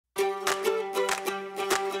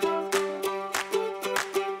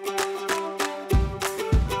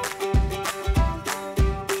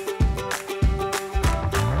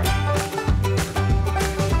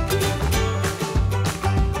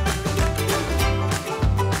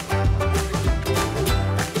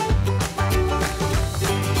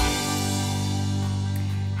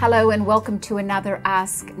Hello and welcome to another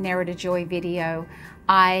Ask Nerida Joy video.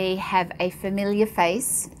 I have a familiar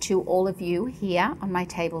face to all of you here on my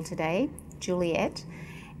table today, Juliette,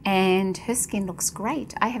 and her skin looks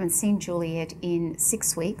great. I haven't seen Juliette in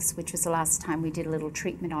 6 weeks, which was the last time we did a little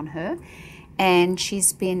treatment on her, and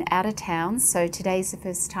she's been out of town, so today's the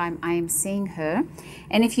first time I am seeing her.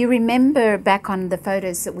 And if you remember back on the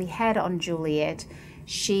photos that we had on Juliette,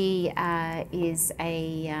 she is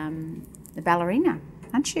a ballerina,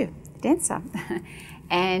 aren't you? A dancer.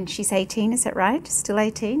 And she's 18, is that right? Still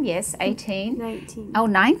 18? Yes, 18. 19. Oh,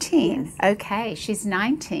 19. Yes. Okay, she's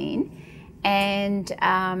 19. And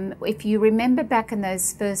if you remember back in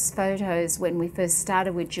those first photos when we first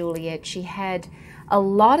started with Juliette, she had a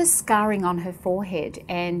lot of scarring on her forehead.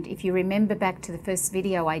 And if you remember back to the first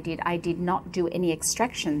video I did not do any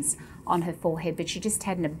extractions on her forehead, but she just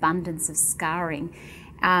had an abundance of scarring.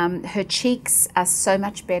 Her cheeks are so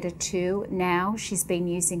much better too now. She's been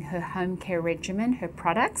using her home care regimen, her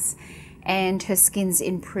products, and her skin's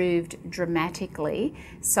improved dramatically.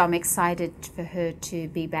 So I'm excited for her to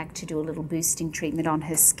be back to do a little boosting treatment on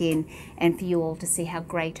her skin and for you all to see how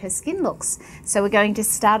great her skin looks. So we're going to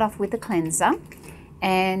start off with the cleanser.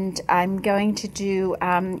 And I'm going to do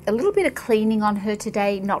a little bit of cleaning on her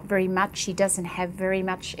today, not very much. She doesn't have very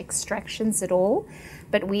much extractions at all,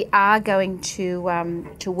 but we are going to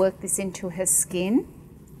work this into her skin.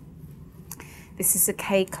 This is a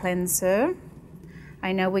K cleanser.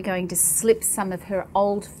 I know we're going to slip some of her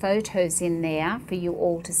old photos in there for you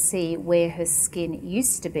all to see where her skin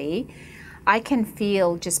used to be. I can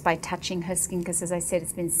feel just by touching her skin, because as I said,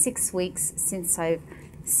 it's been 6 weeks since I've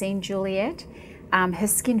seen Juliette. Her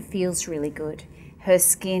skin feels really good. Her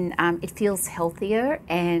skin, it feels healthier,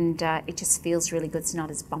 and it just feels really good. It's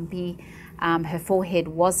not as bumpy. Her forehead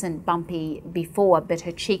wasn't bumpy before, but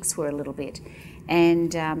her cheeks were a little bit.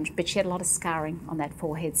 And but she had a lot of scarring on that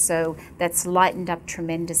forehead, so that's lightened up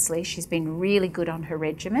tremendously. She's been really good on her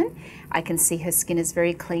regimen. I can see her skin is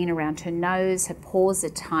very clean around her nose. Her pores are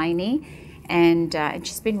tiny, and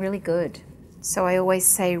she's been really good. So I always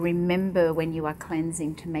say, remember when you are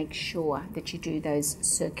cleansing to make sure that you do those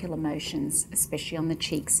circular motions, especially on the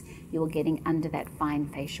cheeks. You're getting under that fine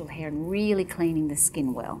facial hair and really cleaning the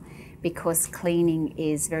skin well, because cleaning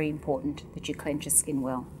is very important, that you cleanse your skin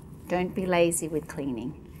well. Don't be lazy with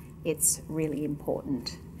cleaning. It's really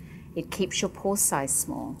important. It keeps your pore size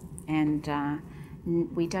small, and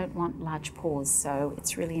we don't want large pores, so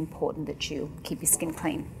it's really important that you keep your skin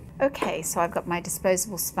clean. Okay, so I've got my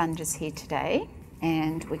disposable sponges here today,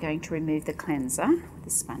 and we're going to remove the cleanser with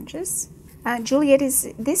the sponges. Juliette,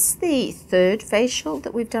 is this the third facial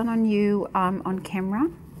that we've done on you on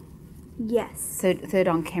camera? Yes. Third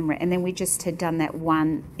on camera, and then we just had done that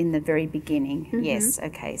one in the very beginning. Mm-hmm. Yes,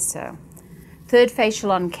 okay, so third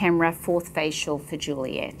facial on camera, fourth facial for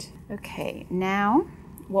Juliette. Okay, now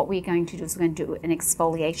what we're going to do is we're going to do an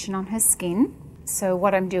exfoliation on her skin. So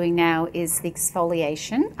what I'm doing now is the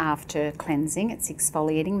exfoliation after cleansing. It's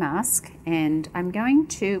exfoliating mask, and I'm going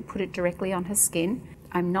to put it directly on her skin.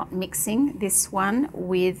 I'm not mixing this one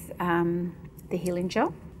with the healing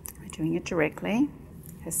gel. I'm doing it directly.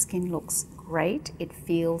 Her skin looks great. It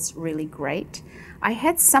feels really great. I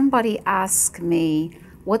had somebody ask me,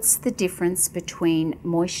 what's the difference between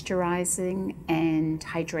moisturizing and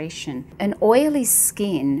hydration? An oily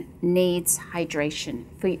skin needs hydration.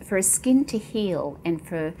 For a skin to heal and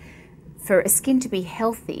for a skin to be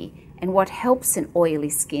healthy, and what helps an oily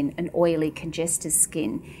skin, an oily congested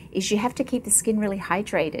skin, is you have to keep the skin really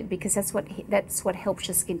hydrated, because that's what helps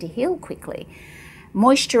your skin to heal quickly.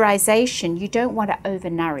 Moisturization, you don't want to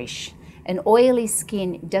overnourish. An oily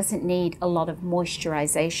skin doesn't need a lot of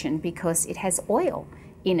moisturization because it has oil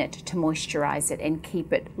in it to moisturize it and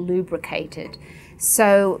keep it lubricated.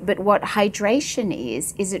 So, but what hydration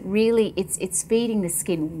is it really, it's feeding the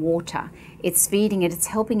skin water. It's feeding it, it's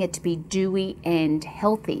helping it to be dewy and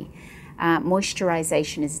healthy.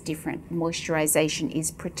 Moisturization is different. Moisturization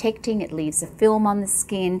is protecting, it leaves a film on the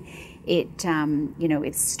skin. It,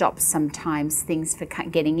 it stops sometimes things for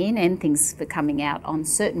getting in and things for coming out on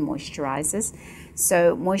certain moisturizers.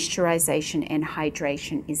 So moisturization and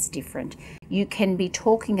hydration is different. You can be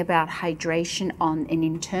talking about hydration on an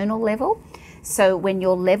internal level. So when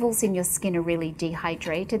your levels in your skin are really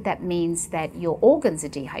dehydrated, that means that your organs are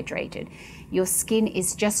dehydrated. Your skin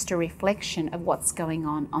is just a reflection of what's going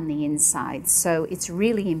on the inside. So it's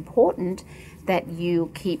really important that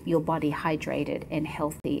you keep your body hydrated and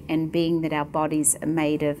healthy. And being that our bodies are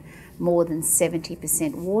made of more than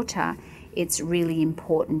 70% water, it's really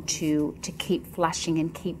important to keep flushing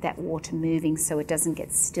and keep that water moving so it doesn't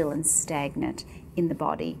get still and stagnant in the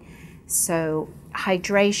body. So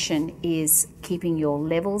hydration is keeping your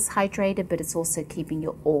levels hydrated, but it's also keeping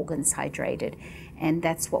your organs hydrated. And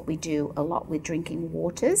that's what we do a lot with drinking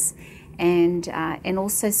waters, and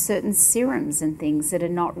also certain serums and things that are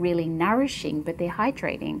not really nourishing, but they're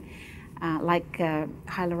hydrating, like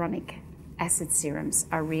hyaluronic acid serums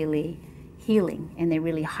are really healing and they're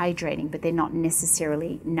really hydrating, but they're not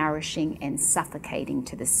necessarily nourishing and suffocating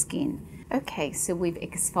to the skin. Okay, so we've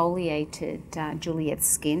exfoliated Juliette's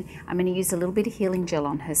skin. I'm going to use a little bit of healing gel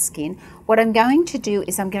on her skin. What I'm going to do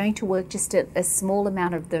is I'm going to work just a small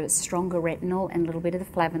amount of the stronger retinol and a little bit of the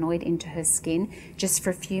flavonoid into her skin. Just for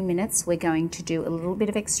a few minutes, we're going to do a little bit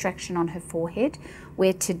of extraction on her forehead,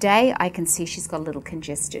 where today I can see she's got a little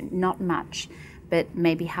congestion, not much, but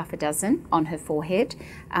maybe half a dozen on her forehead.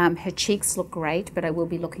 Her cheeks look great, but I will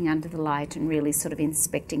be looking under the light and really sort of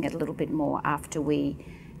inspecting it a little bit more after we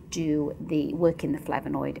do the work in the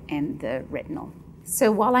flavonoid and the retinol.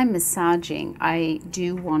 So while I'm massaging, I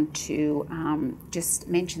do want to just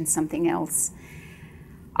mention something else.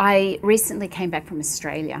 I recently came back from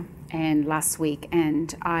Australia and last week,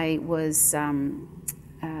 and I was I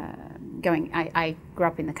grew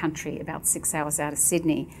up in the country about 6 hours out of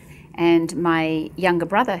Sydney, and my younger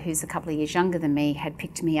brother, who's a couple of years younger than me, had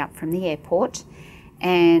picked me up from the airport,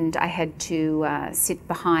 and I had to sit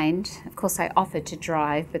behind. Of course, I offered to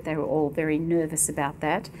drive, but they were all very nervous about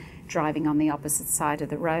that, driving on the opposite side of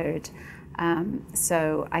the road.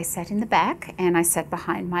 So I sat in the back and I sat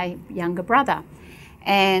behind my younger brother.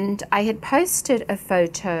 And I had posted a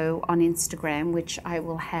photo on Instagram, which I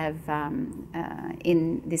will have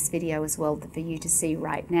in this video as well for you to see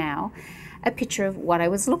right now, a picture of what I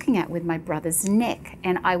was looking at with my brother's neck.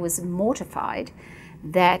 And I was mortified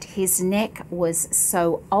that his neck was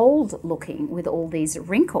so old looking with all these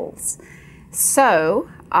wrinkles. So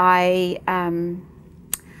I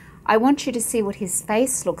want you to see what his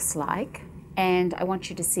face looks like, and I want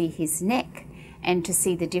you to see his neck and to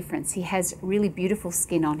see the difference. He has really beautiful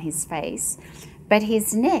skin on his face, but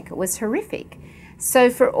his neck was horrific. So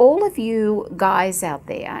for all of you guys out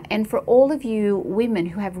there, and for all of you women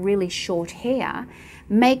who have really short hair,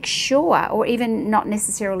 make sure, or even not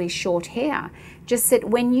necessarily short hair, just that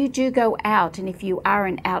when you do go out, and if you are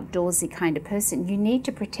an outdoorsy kind of person, you need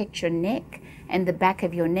to protect your neck and the back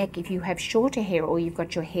of your neck. If you have shorter hair or you've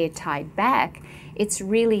got your hair tied back, it's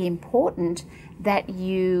really important that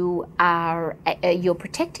you are you're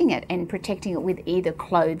protecting it, and protecting it with either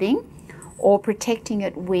clothing or protecting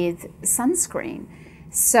it with sunscreen.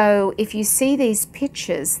 So if you see these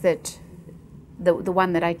pictures, that the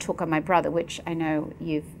one that I took of my brother, which I know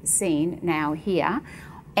you've seen now here,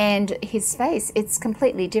 and his face, it's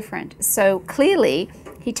completely different. So clearly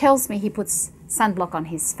he tells me he puts sunblock on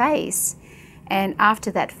his face, and after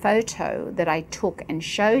that photo that I took and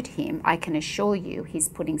showed him, I can assure you he's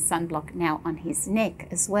putting sunblock now on his neck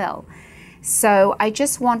as well. So I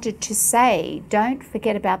just wanted to say, don't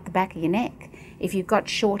forget about the back of your neck. If you've got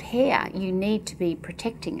short hair, you need to be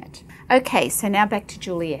protecting it. Okay, so now back to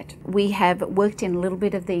Juliette. We have worked in a little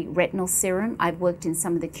bit of the retinol serum. I've worked in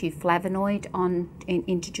some of the Q-flavonoid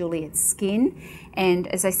into Juliette's skin. And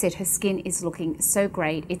as I said, her skin is looking so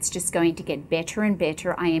great. It's just going to get better and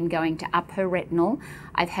better. I am going to up her retinol.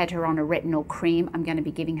 I've had her on a retinol cream. I'm going to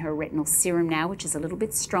be giving her a retinol serum now, which is a little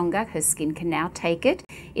bit stronger. Her skin can now take it.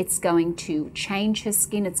 It's going to change her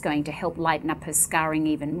skin. It's going to help lighten up her scarring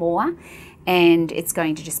even more. And it's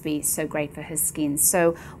going to just be so great for her skin.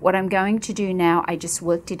 So what I'm going to do now, I just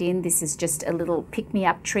worked it in. This is just a little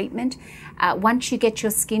pick-me-up treatment. Once you get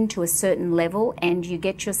your skin to a certain level and you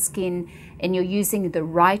get your skin and you're using the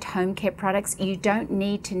right home care products, you don't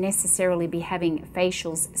need to necessarily be having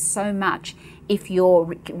facials so much if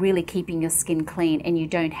you're really keeping your skin clean and you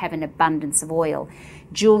don't have an abundance of oil.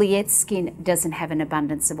 Juliette's skin doesn't have an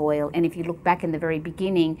abundance of oil. And if you look back in the very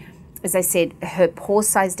beginning, as I said, her pore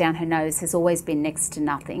size down her nose has always been next to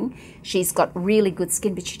nothing. She's got really good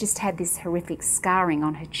skin, but she just had this horrific scarring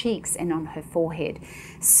on her cheeks and on her forehead.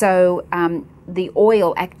 So the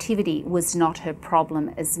oil activity was not her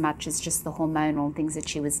problem as much as just the hormonal things that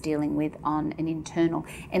she was dealing with on an internal,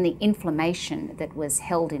 and the inflammation that was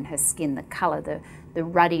held in her skin, the color, the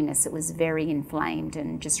ruddiness. It was very inflamed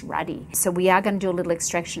and just ruddy. So we are going to do a little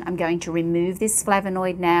extraction. I'm going to remove this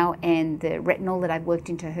flavonoid now and the retinol that I've worked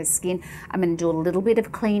into her skin. I'm going to do a little bit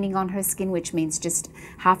of cleaning on her skin, which means just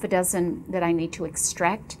half a dozen that I need to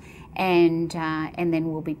extract. And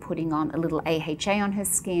then we'll be putting on a little AHA on her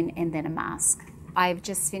skin and then a mask. I've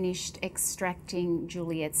just finished extracting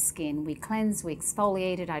Juliette's skin. We cleansed, we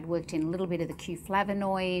exfoliated. I'd worked in a little bit of the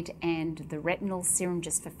Q-flavonoid and the retinol serum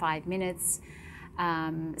just for 5 minutes.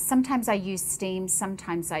 Sometimes I use steam,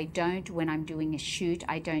 sometimes I don't. When I'm doing a shoot,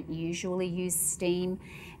 I don't usually use steam.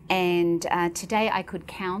 And today I could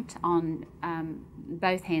count on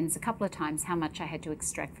both hands a couple of times how much I had to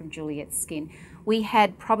extract from Juliette's skin. We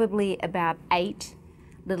had probably about 8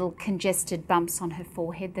 little congested bumps on her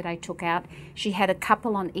forehead that I took out. She had a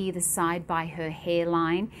couple on either side by her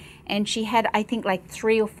hairline, and she had, I think, like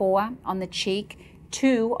 3 or 4 on the cheek,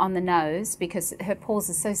 2 on the nose, because her pores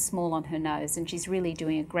are so small on her nose, and she's really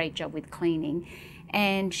doing a great job with cleaning.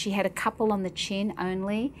 And she had a couple on the chin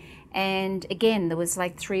only, and again there was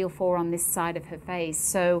like 3 or 4 on this side of her face.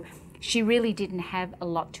 So she really didn't have a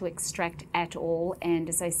lot to extract at all. And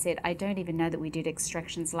as I said, I don't even know that we did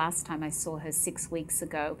extractions last time I saw her 6 weeks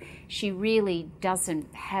ago. She really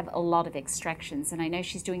doesn't have a lot of extractions, and I know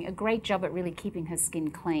she's doing a great job at really keeping her skin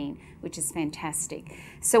clean, which is fantastic.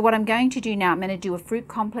 So what I'm going to do now, I'm going to do a fruit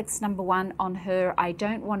complex #1 on her. I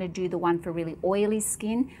don't want to do the one for really oily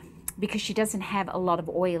skin, because she doesn't have a lot of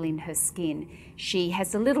oil in her skin. She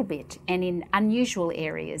has a little bit, and in unusual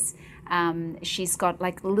areas. She's got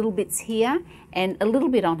like little bits here and a little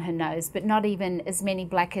bit on her nose, but not even as many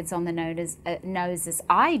blackheads on the nose as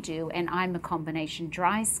I do, and I'm a combination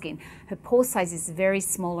dry skin. Her pore size is very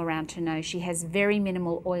small around her nose. She has very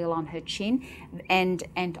minimal oil on her chin and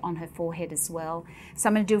on her forehead as well. So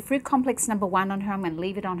I'm going to do a fruit complex #1 on her. I'm going to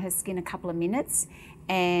leave it on her skin a couple of minutes,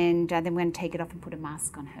 and then we're going to take it off and put a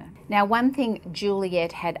mask on her. Now, one thing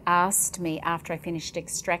Juliette had asked me after I finished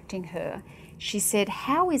extracting her, she said,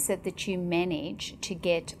 how is it that you manage to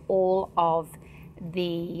get all of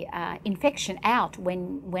the infection out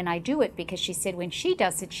when I do it? Because she said when she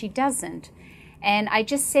does it, she doesn't. And I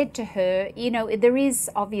just said to her, you know, there is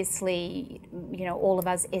obviously, you know, all of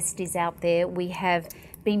us Estes out there, we have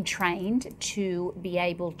been trained to be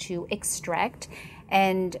able to extract,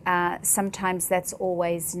 and sometimes that's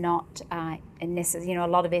always not necessary. You know, a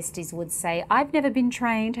lot of Estes would say, I've never been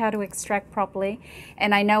trained how to extract properly,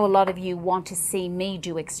 and I know a lot of you want to see me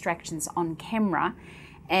do extractions on camera,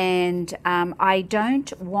 and I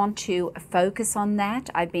don't want to focus on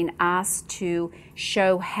that. I've been asked to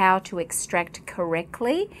show how to extract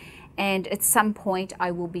correctly, and at some point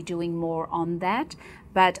I will be doing more on that.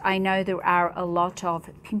 But I know there are a lot of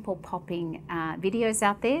pimple popping videos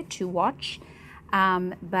out there to watch.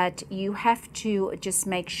 But you have to just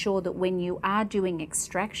make sure that when you are doing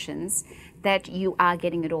extractions that you are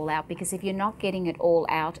getting it all out, because if you're not getting it all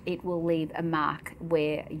out, it will leave a mark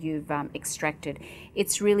where you've extracted.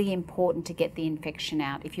 It's really important to get the infection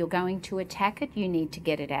out. If you're going to attack it, you need to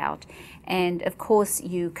get it out. And of course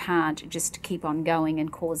you can't just keep on going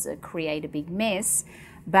and create a big mess,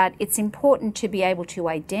 but it's important to be able to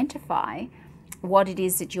identify what it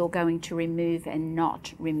is that you're going to remove and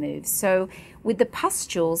not remove. So with the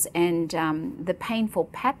pustules and the painful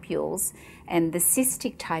papules and the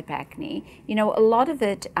cystic type acne, you know, a lot of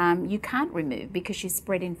it you can't remove because you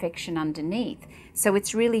spread infection underneath. So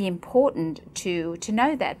it's really important to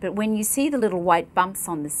know that. But when you see the little white bumps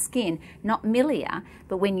on the skin, not milia,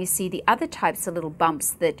 but when you see the other types of little bumps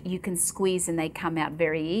that you can squeeze and they come out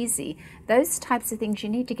very easy, those types of things, you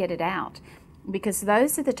need to get it out. Because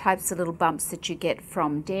those are the types of little bumps that you get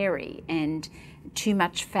from dairy and too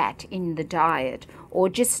much fat in the diet, or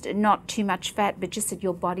just not too much fat, but just that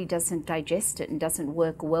your body doesn't digest it and doesn't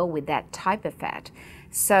work well with that type of fat.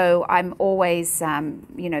 So I'm always,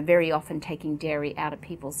 you know, very often taking dairy out of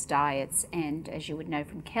people's diets. And as you would know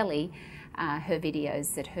from Kelly, her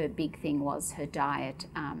videos, that her big thing was her diet,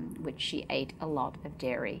 which she ate a lot of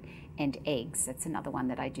dairy and eggs. That's another one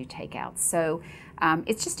that I do take out. So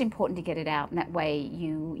it's just important to get it out, and that way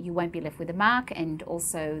you won't be left with a mark. And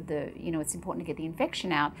also it's important to get the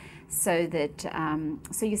infection out so that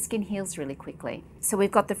so your skin heals really quickly. So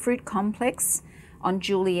we've got the fruit complex on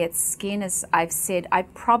Juliette's skin. As I've said, I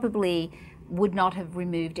probably would not have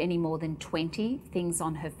removed any more than 20 things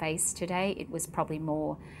on her face today. It was probably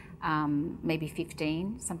more, maybe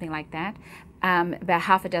 15, something like that. About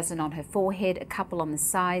half a dozen on her forehead, a couple on the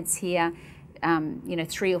sides here,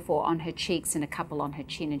 3 or 4 on her cheeks, and a couple on her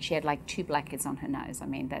chin. And she had like 2 blackheads on her nose. I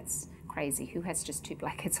mean, that's crazy. Who has just 2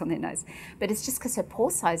 blackheads on their nose? But it's just because her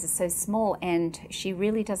pore size is so small, and she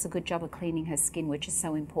really does a good job of cleaning her skin, which is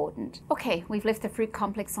so important. Okay, we've left the fruit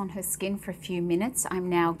complex on her skin for a few minutes. I'm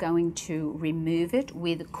now going to remove it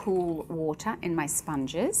with cool water and my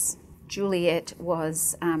sponges. Juliette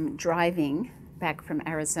was driving back from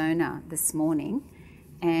Arizona this morning,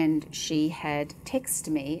 and she had texted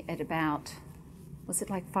me at about, was it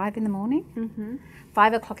like 5 in the morning? Mm-hmm.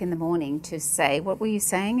 5 o'clock in the morning to say, what were you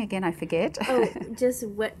saying again? I forget. Oh, just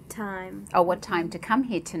what time. Oh, what time to come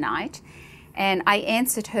here tonight. And I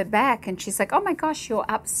answered her back, and she's like, oh my gosh, you're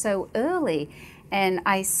up so early. And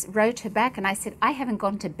I wrote her back and I said, I haven't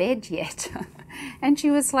gone to bed yet. And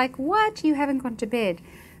she was like, what? You haven't gone to bed?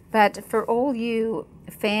 But for all you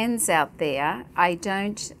fans out there, I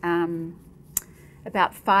don't,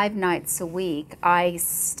 about 5 nights a week, I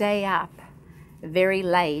stay up very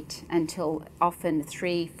late until often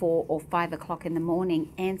 3, 4, or 5 o'clock in the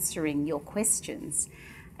morning answering your questions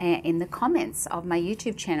in the comments of my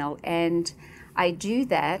YouTube channel. And I do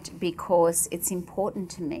that because it's important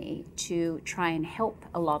to me to try and help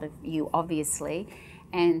a lot of you, obviously,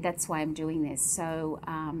 and that's why I'm doing this. So,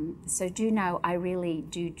 so do know I really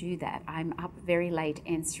do that. I'm up very late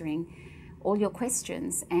answering all your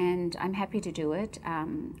questions, and I'm happy to do it.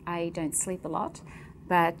 I don't sleep a lot,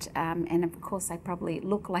 but and of course I probably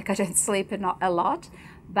look like I don't sleep a lot,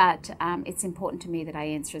 but it's important to me that I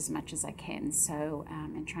answer as much as I can. So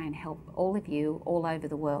and try and help all of you all over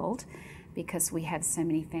the world, because we have so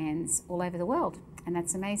many fans all over the world, and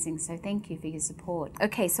that's amazing. So thank you for your support.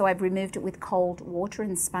 Okay, so I've removed it with cold water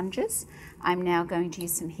and sponges. I'm now going to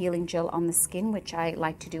use some healing gel on the skin, which I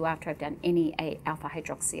like to do after I've done any alpha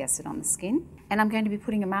hydroxy acid on the skin. And I'm going to be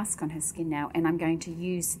putting a mask on her skin now, and I'm going to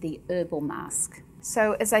use the herbal mask.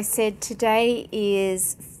 So as I said, today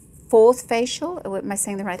is 4th facial. Am I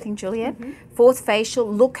saying the right thing, Juliette? 4th facial.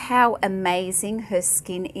 Look how amazing her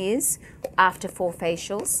skin is after 4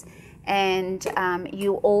 facials. And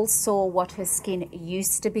you all saw what her skin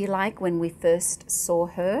used to be like when we first saw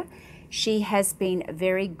her. She has been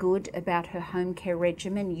very good about her home care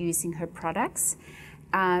regimen using her products.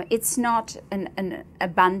 It's not an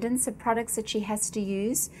abundance of products that she has to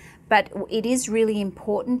use, but it is really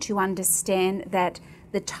important to understand that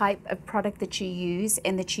the type of product that you use,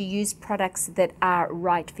 and that you use products that are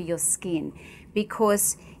right for your skin.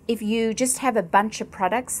 Because if you just have a bunch of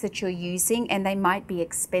products that you're using, and they might be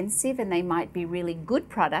expensive and they might be really good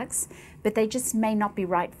products, but they just may not be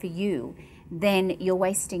right for you, then you're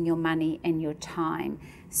wasting your money and your time.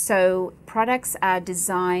 So products are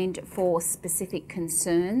designed for specific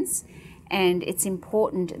concerns, and it's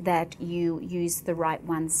important that you use the right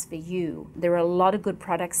ones for you. There are a lot of good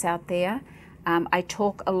products out there. I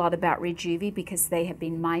talk a lot about Rejuvi because they have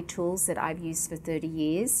been my tools that I've used for 30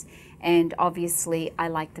 years. And obviously I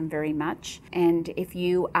like them very much. And if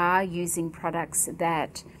you are using products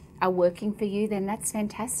that are working for you, then that's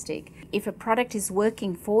fantastic. If a product is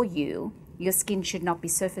working for you, your skin should not be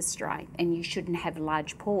surface dry, and you shouldn't have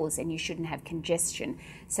large pores, and you shouldn't have congestion.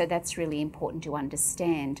 So that's really important to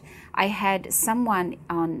understand. I had someone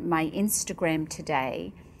on my Instagram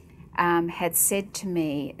today had said to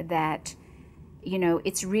me that, you know,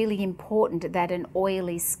 it's really important that an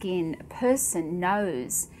oily skin person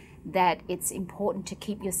knows that it's important to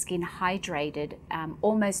keep your skin hydrated,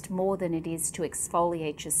 almost more than it is to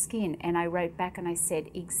exfoliate your skin. And I wrote back and I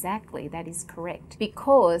said, exactly, that is correct.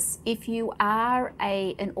 Because if you are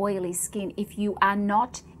an oily skin, if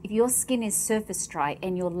your skin is surface dry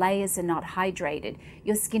and your layers are not hydrated,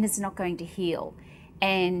 your skin is not going to heal.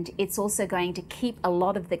 And it's also going to keep a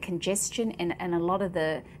lot of the congestion and a lot of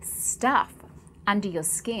the stuff under your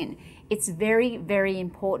skin. It's very, very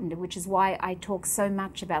important, which is why I talk so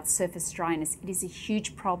much about surface dryness. It is a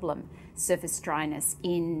huge problem, surface dryness,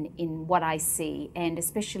 in what I see, and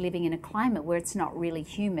especially living in a climate where it's not really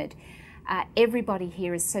humid. Everybody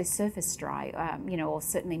here is so surface dry, you know, or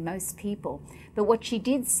certainly most people. But what she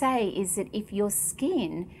did say is that if your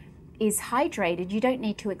skin is hydrated, you don't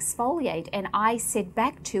need to exfoliate. And I said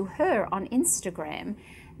back to her on Instagram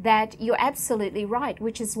that you're absolutely right,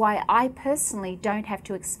 which is why I personally don't have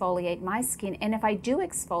to exfoliate my skin. And if I do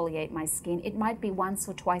exfoliate my skin, it might be once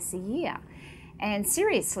or twice a year. And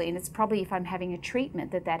seriously, and it's probably if I'm having a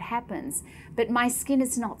treatment that happens. But my skin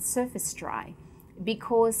is not surface dry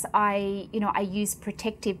because I use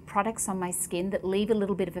protective products on my skin that leave a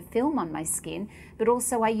little bit of a film on my skin, but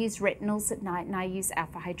also I use retinols at night and I use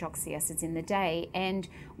alpha hydroxy acids in the day. And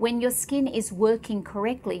when your skin is working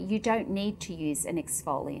correctly, you don't need to use an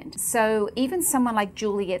exfoliant. So even someone like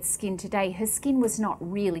Juliette's skin today, her skin was not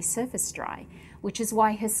really surface dry, which is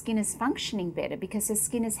why her skin is functioning better, because her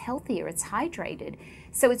skin is healthier, it's hydrated.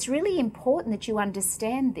 So it's really important that you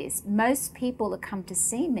understand this. Most people that come to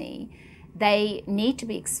see me, they need to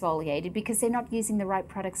be exfoliated because they're not using the right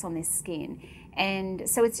products on their skin. And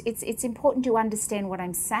so it's important to understand what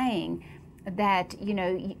I'm saying, that, you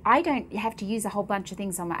know, I don't have to use a whole bunch of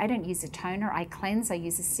things on I don't use a toner, I cleanse, I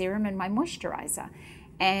use a serum and my moisturizer.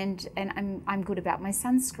 And I'm good about my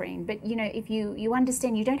sunscreen. But, you know, if you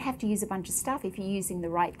understand, you don't have to use a bunch of stuff if you're using the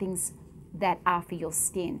right things that are for your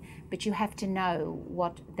skin. But you have to know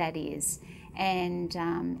what that is. And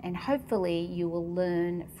hopefully you will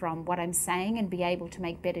learn from what I'm saying and be able to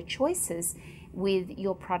make better choices with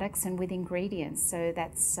your products and with ingredients. So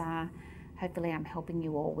that's hopefully I'm helping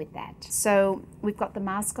you all with that. So we've got the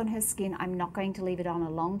mask on her skin. I'm not going to leave it on a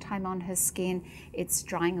long time on her skin. It's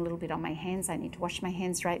drying a little bit on my hands. I need to wash my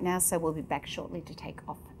hands right now, so we'll be back shortly to take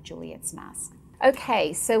off Juliette's mask.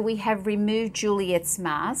 Okay, so we have removed Juliette's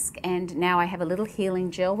mask, and now I have a little healing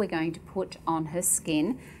gel we're going to put on her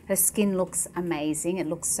skin. Her skin looks amazing. It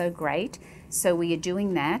looks so great. So we are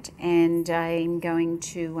doing that, and I'm going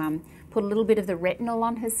to put a little bit of the retinol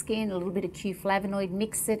on her skin, a little bit of Q flavonoid,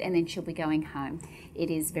 mix it, and then she'll be going home. It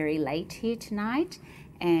is very late here tonight,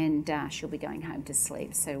 and she'll be going home to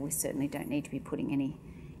sleep, so we certainly don't need to be putting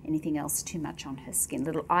anything else too much on her skin.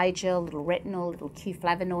 Little eye gel, little retinol, little Q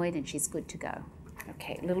flavonoid, and she's good to go.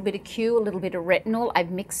 Okay, a little bit of Q, a little bit of retinol.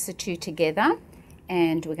 I've mixed the two together,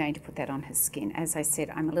 and we're going to put that on her skin. As I said,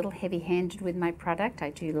 I'm a little heavy-handed with my product. I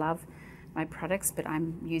do love my products, but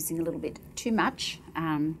I'm using a little bit too much.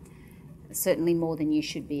 Certainly more than you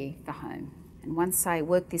should be for home. And once I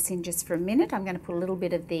work this in just for a minute, I'm going to put a little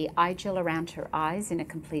bit of the eye gel around her eyes in a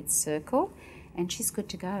complete circle, and she's good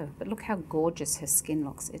to go. But look how gorgeous her skin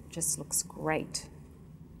looks. It just looks great.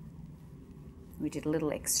 We did a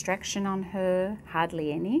little extraction on her,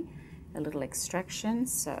 hardly any, a little extraction.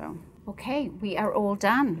 So, okay, we are all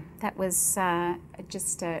done. That was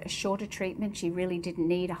just a shorter treatment. She really didn't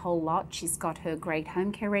need a whole lot. She's got her great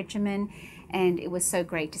home care regimen, and it was so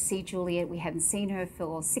great to see Juliette. We hadn't seen her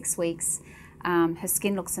for 6 weeks. Her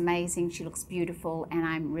skin looks amazing. She looks beautiful, and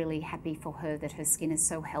I'm really happy for her that her skin is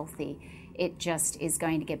so healthy. It just is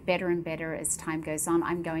going to get better and better as time goes on.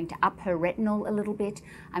 I'm going to up her retinol a little bit.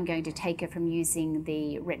 I'm going to take her from using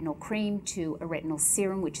the retinol cream to a retinol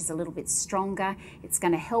serum, which is a little bit stronger. It's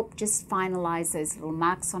going to help just finalize those little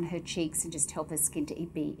marks on her cheeks and just help her skin to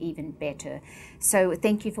be even better. So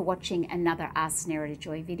thank you for watching another Ask Nerida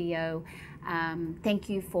Joy video. Thank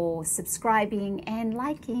you for subscribing and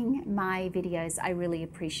liking my videos. I really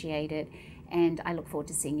appreciate it, and I look forward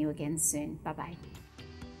to seeing you again soon. Bye-bye.